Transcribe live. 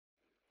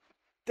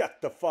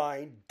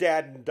death-defying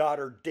dad and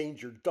daughter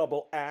danger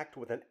double act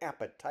with an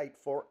appetite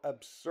for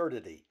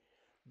absurdity.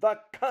 The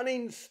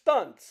Cunning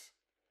Stunts,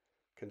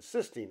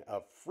 consisting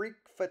of freak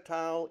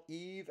fatale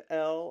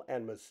Eve.Elle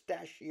and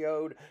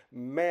mustachioed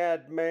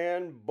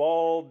madman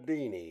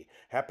Baldini,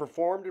 have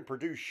performed and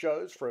produced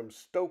shows from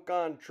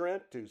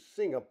Stoke-on-Trent to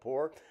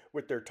Singapore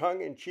with their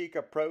tongue-in-cheek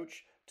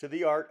approach to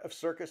the art of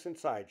circus and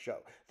sideshow.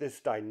 This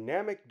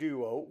dynamic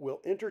duo will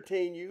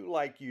entertain you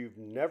like you've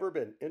never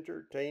been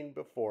entertained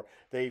before.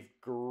 They've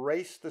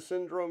graced the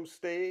Syndrome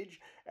stage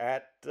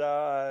at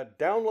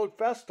Download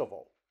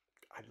Festival.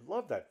 I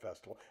love that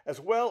festival, as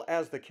well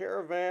as the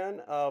Caravan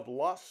of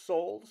Lost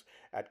Souls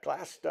at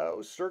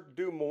Glasgow, Cirque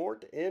du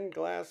Mort in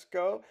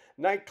Glasgow,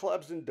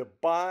 nightclubs in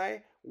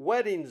Dubai,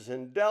 weddings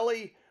in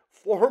Delhi,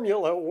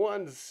 Formula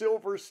One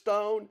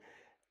Silverstone,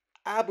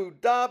 Abu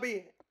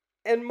Dhabi,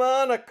 and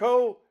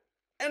Monaco,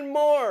 and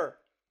more.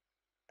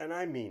 And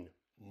I mean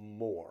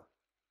more.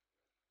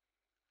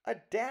 A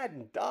dad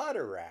and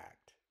daughter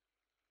act.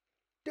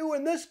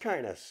 Doing this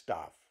kind of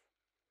stuff.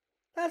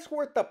 That's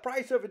worth the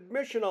price of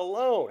admission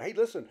alone. Hey,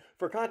 listen,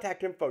 for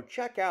contact info,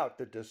 check out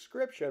the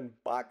description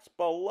box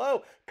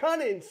below.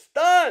 Cunning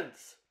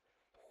Stunts!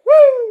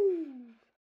 Woo!